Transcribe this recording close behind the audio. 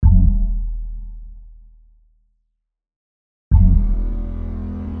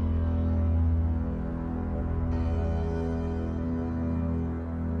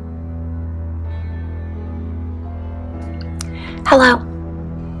Hello,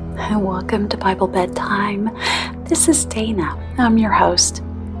 and welcome to Bible Bedtime. This is Dana. I'm your host,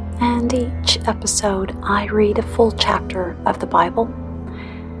 and each episode I read a full chapter of the Bible,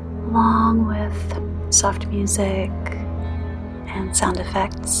 along with soft music and sound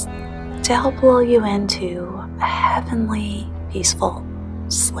effects to help lull you into a heavenly, peaceful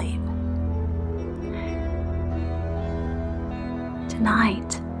sleep.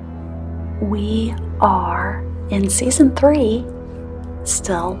 Tonight, we are in Season 3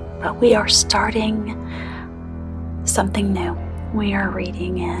 still, but we are starting something new. We are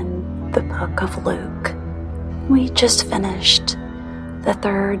reading in the book of Luke. We just finished the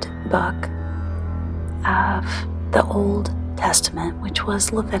third book of the Old Testament, which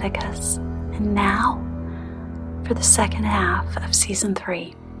was Leviticus. And now, for the second half of Season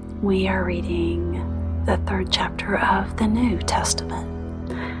 3, we are reading the third chapter of the New Testament,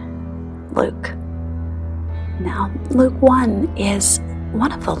 Luke. Now, Luke 1 is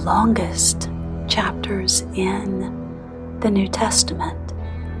one of the longest chapters in the New Testament,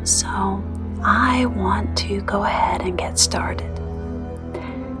 so I want to go ahead and get started.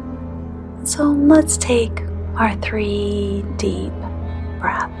 So let's take our 3 deep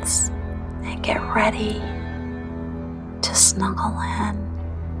breaths and get ready to snuggle in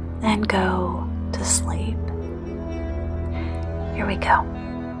and go to sleep. Here we go.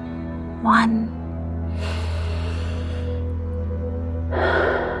 1,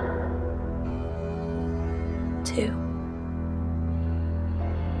 2,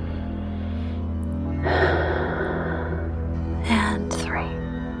 and 3.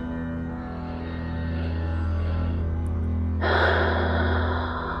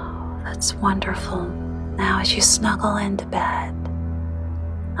 That's wonderful. Now, as you snuggle into bed,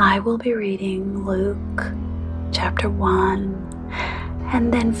 I will be reading Luke chapter 1,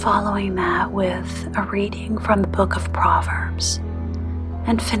 and then following that with a reading from the book of Proverbs,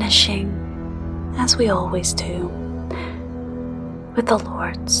 and finishing, as we always do, with the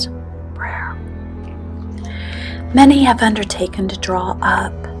Lord's Prayer. Many have undertaken to draw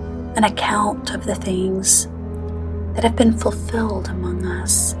up an account of the things that have been fulfilled among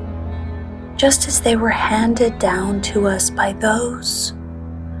us, just as they were handed down to us by those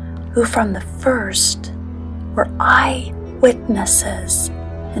who from the first were eyewitnesses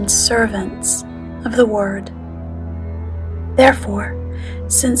and servants of the word. Therefore,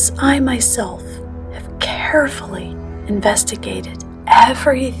 since I myself have carefully investigated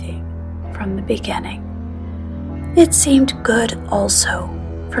everything from the beginning, it seemed good also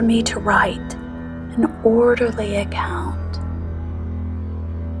for me to write an orderly account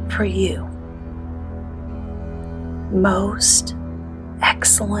for you, most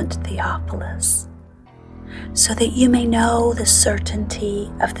excellent Theophilus, so that you may know the certainty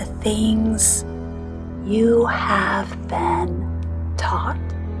of the things you have been taught.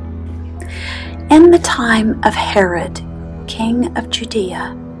 In the time of Herod, king of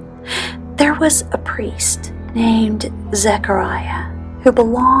Judea, there was a priest named Zechariah who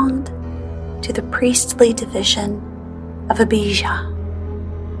belonged to the priestly division of Abijah.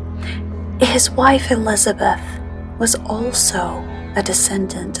 His wife Elizabeth was also a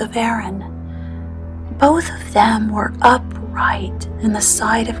descendant of Aaron. Both of them were upright in the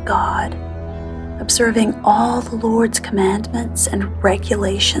sight of God, observing all the Lord's commandments and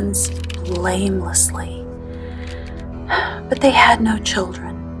regulations blamelessly. But they had no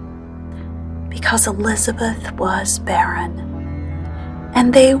children, because Elizabeth was barren,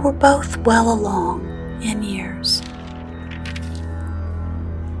 and they were both well along in years.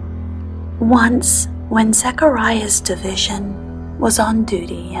 Once, when Zechariah's division was on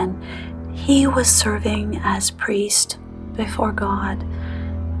duty and he was serving as priest before God,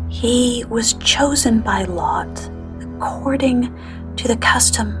 he was chosen by lot, according to the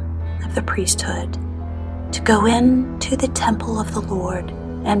custom of the priesthood, to go into the temple of the Lord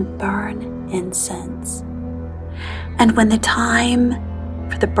and burn incense. And when the time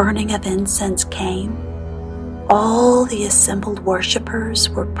for the burning of incense came, all the assembled worshipers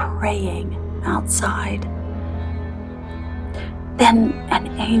were praying outside. Then an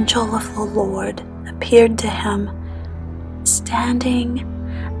angel of the Lord appeared to him, standing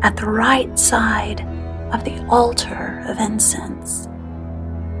at the right side of the altar of incense.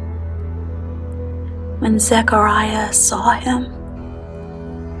 When Zechariah saw him,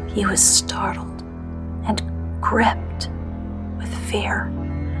 he was startled and gripped with fear.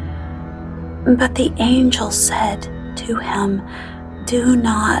 But the angel said to him, "Do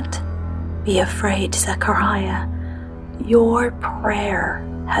not be afraid, Zechariah. Your prayer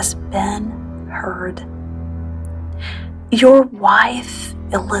has been heard. Your wife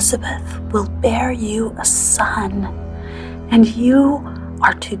Elizabeth will bear you a son, and you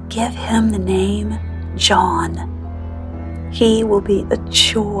are to give him the name John. He will be a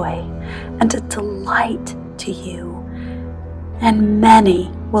joy and a delight to you, and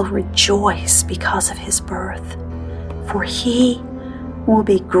many will rejoice because of his birth, for he will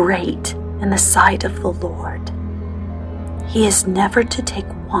be great in the sight of the Lord. He is never to take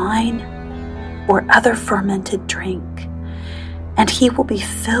wine or other fermented drink, and he will be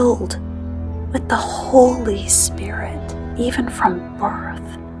filled with the Holy Spirit even from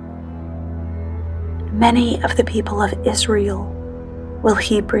birth. Many of the people of Israel will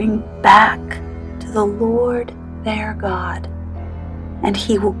he bring back to the Lord their God, and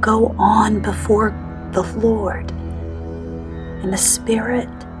he will go on before the Lord in the spirit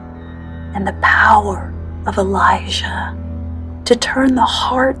and the power of Elijah, to turn the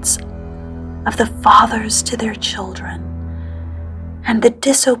hearts of the fathers to their children, and the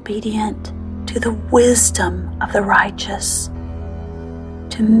disobedient to the wisdom of the righteous,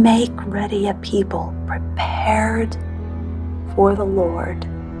 to make ready a people prepared for the Lord.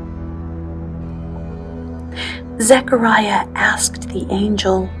 Zechariah asked the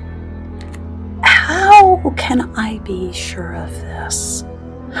angel, "How can I be sure of this?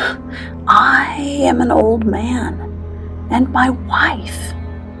 I am an old man, and my wife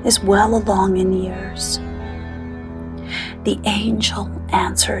is well along in years." The angel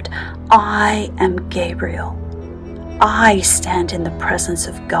answered, "I am Gabriel. I stand in the presence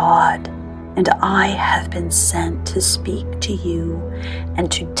of God, and I have been sent to speak to you and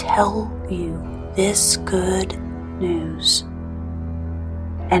to tell you this good news.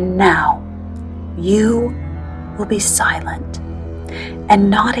 And now you will be silent and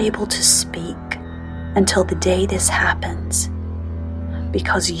not able to speak until the day this happens,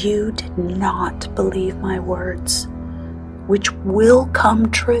 because you did not believe my words, which will come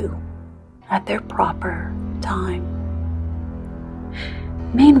true at their proper time."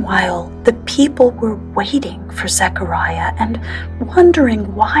 Meanwhile, the people were waiting for Zechariah and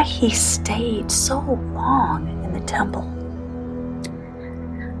wondering why he stayed so long in the temple.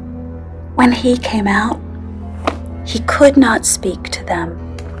 When he came out, he could not speak to them.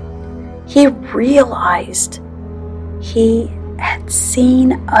 He realized he had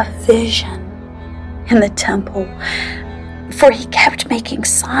seen a vision in the temple, for he kept making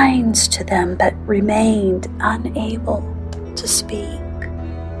signs to them but remained unable to speak.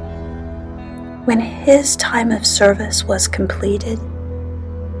 When his time of service was completed,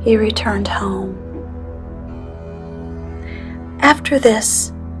 he returned home. After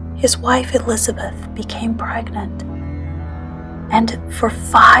this, his wife Elizabeth became pregnant, and for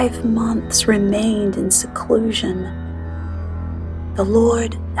 5 months remained in seclusion. "The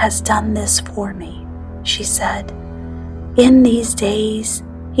Lord has done this for me," she said. "In these days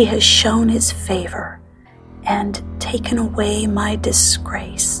he has shown his favor and taken away my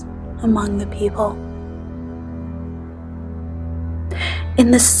disgrace among the people."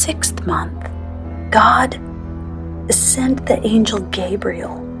 In the 6th month, God sent the angel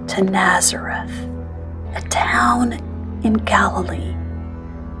Gabriel to Nazareth, a town in Galilee,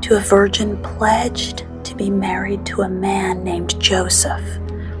 to a virgin pledged to be married to a man named Joseph,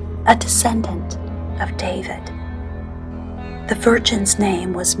 a descendant of David. The virgin's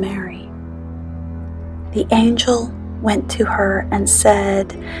name was Mary. The angel went to her and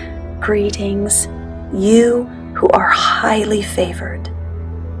said, "Greetings, you who are highly favored.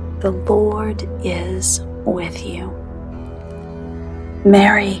 The Lord is with you."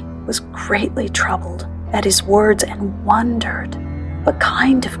 Mary was greatly troubled at his words and wondered what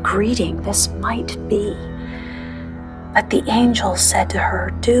kind of greeting this might be. But the angel said to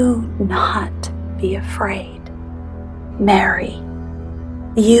her, "Do not be afraid, Mary.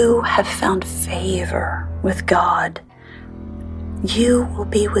 You have found favor with God. You will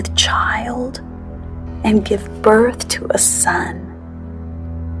be with child and give birth to a son,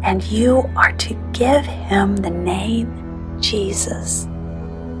 and you are to give him the name Jesus.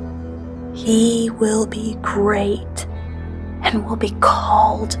 He will be great and will be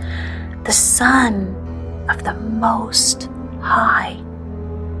called the Son of the Most High.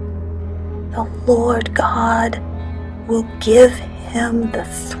 The Lord God will give him the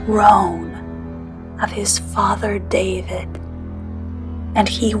throne of his father David, and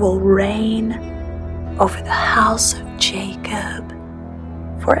he will reign over the house of Jacob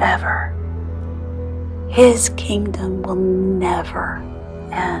forever. His kingdom will never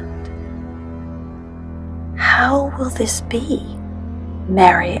end." "How will this be?"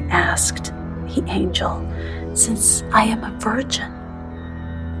 Mary asked the angel, "since I am a virgin?"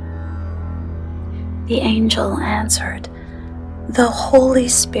 The angel answered, "The Holy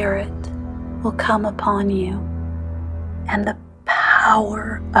Spirit will come upon you, and the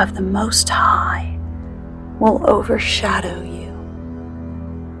power of the Most High will overshadow you.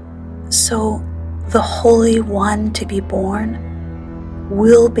 So the Holy One to be born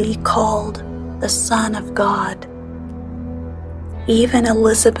will be called the Son of God. Even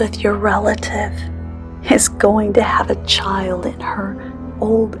Elizabeth, your relative, is going to have a child in her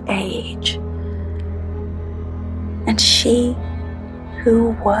old age. And she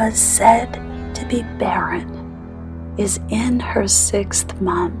who was said to be barren is in her 6th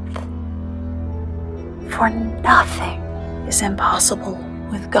month. For nothing is impossible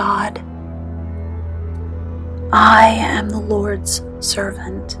with God. I am the Lord's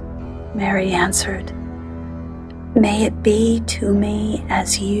servant, Mary answered. May it be to me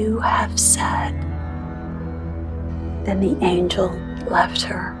as you have said. Then the angel left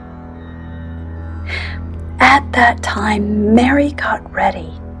her. At that time, Mary got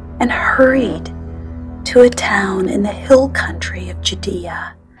ready and hurried to a town in the hill country of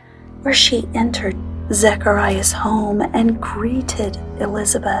Judea, where she entered Zechariah's home and greeted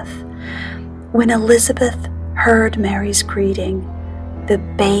Elizabeth. When Elizabeth heard Mary's greeting, the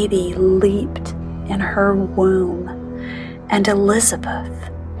baby leaped in her womb, and Elizabeth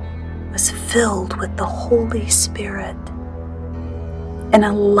was filled with the Holy Spirit. In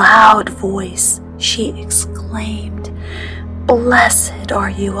a loud voice, she exclaimed, "Blessed are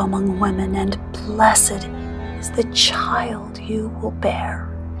you among women, and blessed is the child you will bear.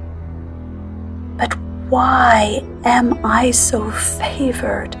 But why am I so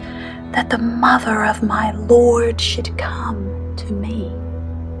favored that the mother of my Lord should come to me?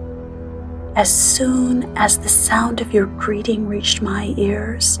 As soon as the sound of your greeting reached my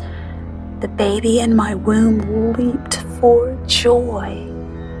ears, the baby in my womb leaped for joy.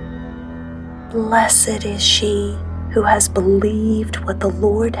 Blessed is she who has believed what the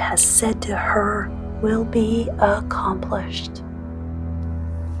Lord has said to her will be accomplished."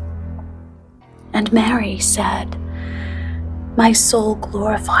 And Mary said, "My soul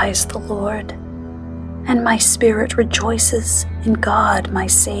glorifies the Lord, and my spirit rejoices in God my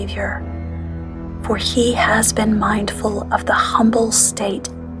Savior, for he has been mindful of the humble state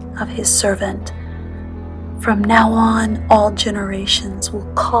of his servant. From now on, all generations will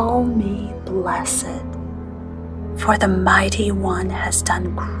call me blessed, for the Mighty One has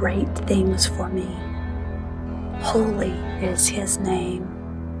done great things for me. Holy is his name.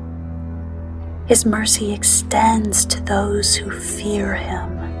 His mercy extends to those who fear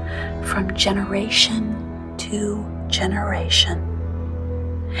him from generation to generation.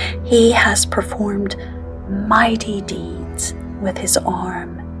 He has performed mighty deeds with his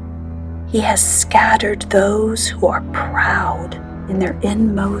arm. He has scattered those who are proud in their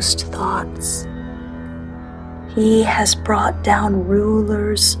inmost thoughts. He has brought down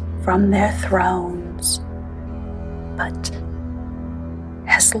rulers from their thrones, but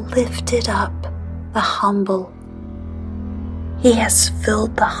has lifted up the humble. He has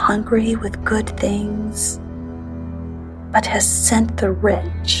filled the hungry with good things, but has sent the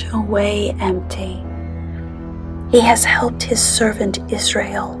rich away empty. He has helped his servant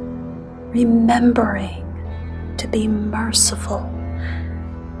Israel, remembering to be merciful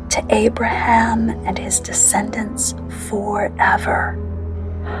to Abraham and his descendants forever,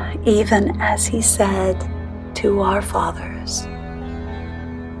 even as he said to our fathers."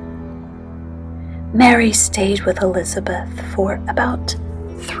 Mary stayed with Elizabeth for about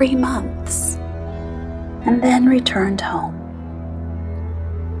 3 months and then returned home.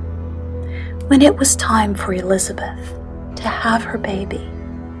 When it was time for Elizabeth to have her baby,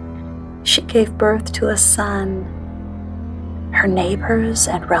 she gave birth to a son. Her neighbors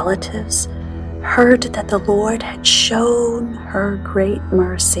and relatives heard that the Lord had shown her great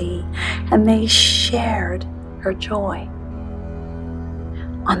mercy, and they shared her joy.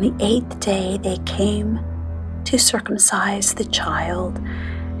 On the 8th day they came to circumcise the child,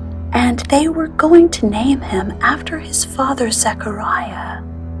 and they were going to name him after his father Zechariah.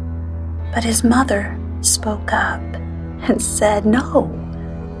 But his mother spoke up and said, "No,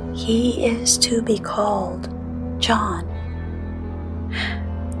 he is to be called John."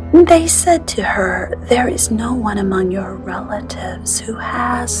 They said to her, "There is no one among your relatives who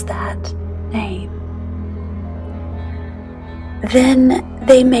has that name." Then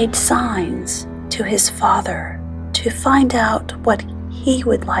they made signs to his father to find out what he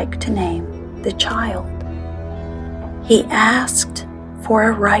would like to name the child. He asked for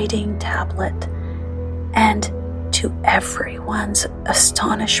a writing tablet, and to everyone's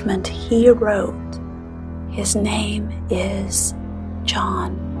astonishment, he wrote, "His name is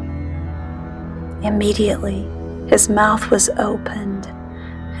John." Immediately his mouth was opened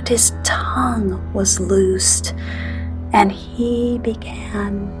and his tongue was loosed, And he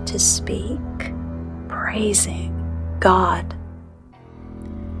began to speak, praising God.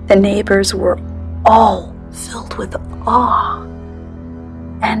 The neighbors were all filled with awe.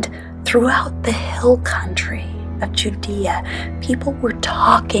 And throughout the hill country of Judea, people were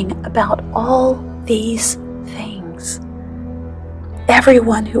talking about all these things.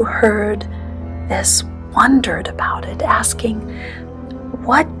 Everyone who heard this wondered about it, asking,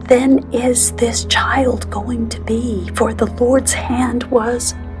 "What then is this child going to be?" For the Lord's hand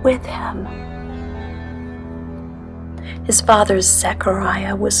was with him. His father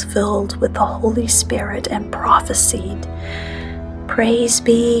Zechariah was filled with the Holy Spirit and prophesied, "Praise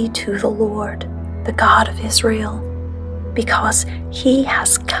be to the Lord, the God of Israel, because he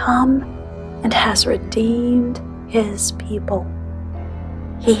has come and has redeemed his people.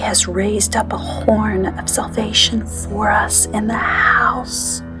 He has raised up a horn of salvation for us in the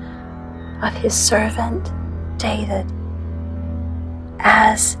house of his servant David,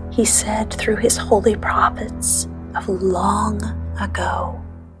 as he said through his holy prophets of long ago.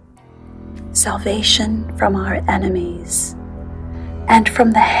 Salvation from our enemies and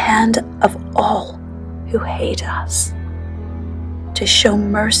from the hand of all who hate us, to show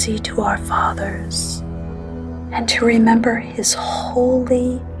mercy to our fathers and to remember his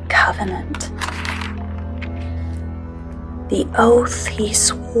holy covenant, the oath he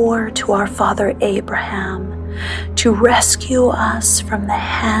swore to our father Abraham, to rescue us from the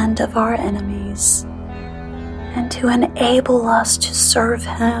hand of our enemies and to enable us to serve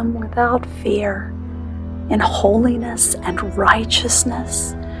him without fear, in holiness and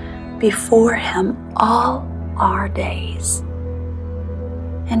righteousness before him all our days.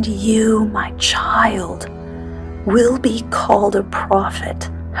 And you, my child, will be called a prophet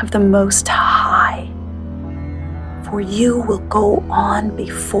of the Most High, for you will go on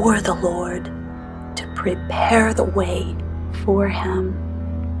before the Lord to prepare the way for him,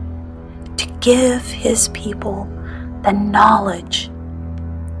 to give his people the knowledge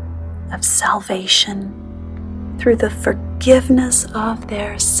of salvation through the forgiveness of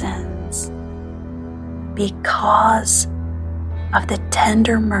their sins, because of the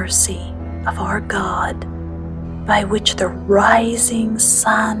tender mercy of our God, by which the rising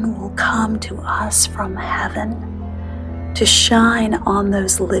sun will come to us from heaven, to shine on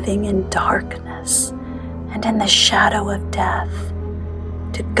those living in darkness and in the shadow of death,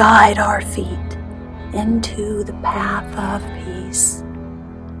 to guide our feet into the path of peace.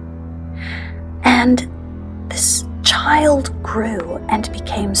 And this child grew and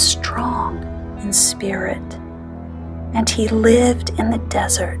became strong in spirit, and he lived in the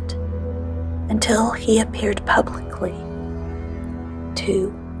desert until he appeared publicly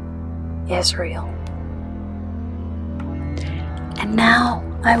to Israel. And now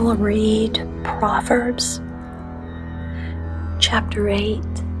I will read Proverbs chapter 8,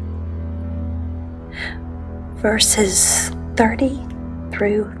 verses 30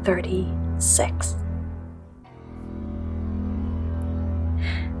 through 36.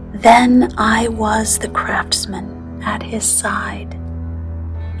 Then I was the craftsman at his side.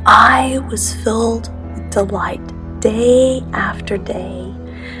 I was filled with delight day after day,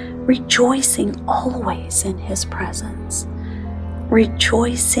 rejoicing always in his presence,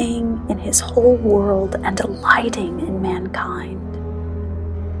 rejoicing in his whole world and delighting in mankind.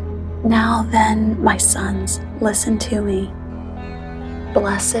 Now then, my sons, listen to me.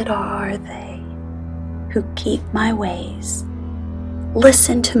 Blessed are they who keep my ways.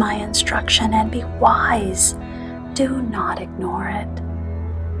 Listen to my instruction and be wise. Do not ignore it.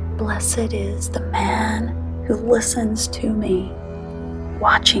 Blessed is the man who listens to me,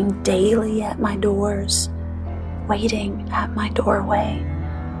 watching daily at my doors, waiting at my doorway.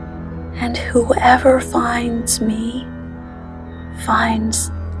 And whoever finds me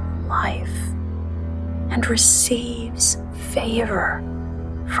finds life and receives favor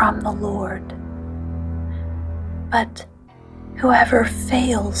from the Lord. But whoever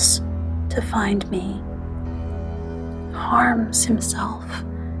fails to find me harms himself,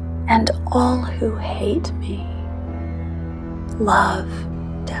 and all who hate me love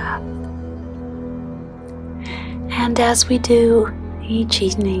death. And as we do each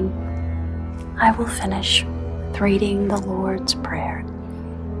evening, I will finish with reading the Lord's Prayer.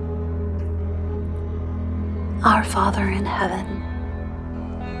 Our Father in heaven,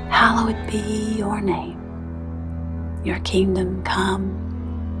 hallowed be your name. Your kingdom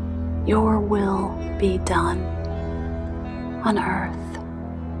come, your will be done on earth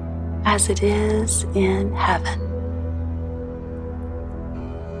as it is in heaven.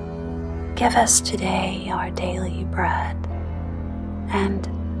 Give us today our daily bread, and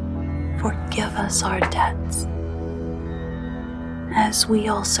forgive us our debts, as we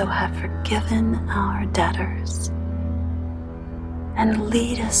also have forgiven our debtors. And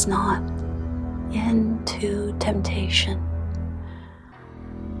lead us not into temptation,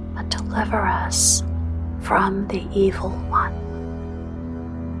 but deliver us from the evil one.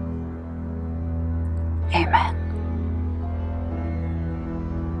 Amen.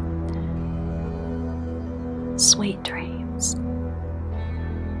 Sweet dreams.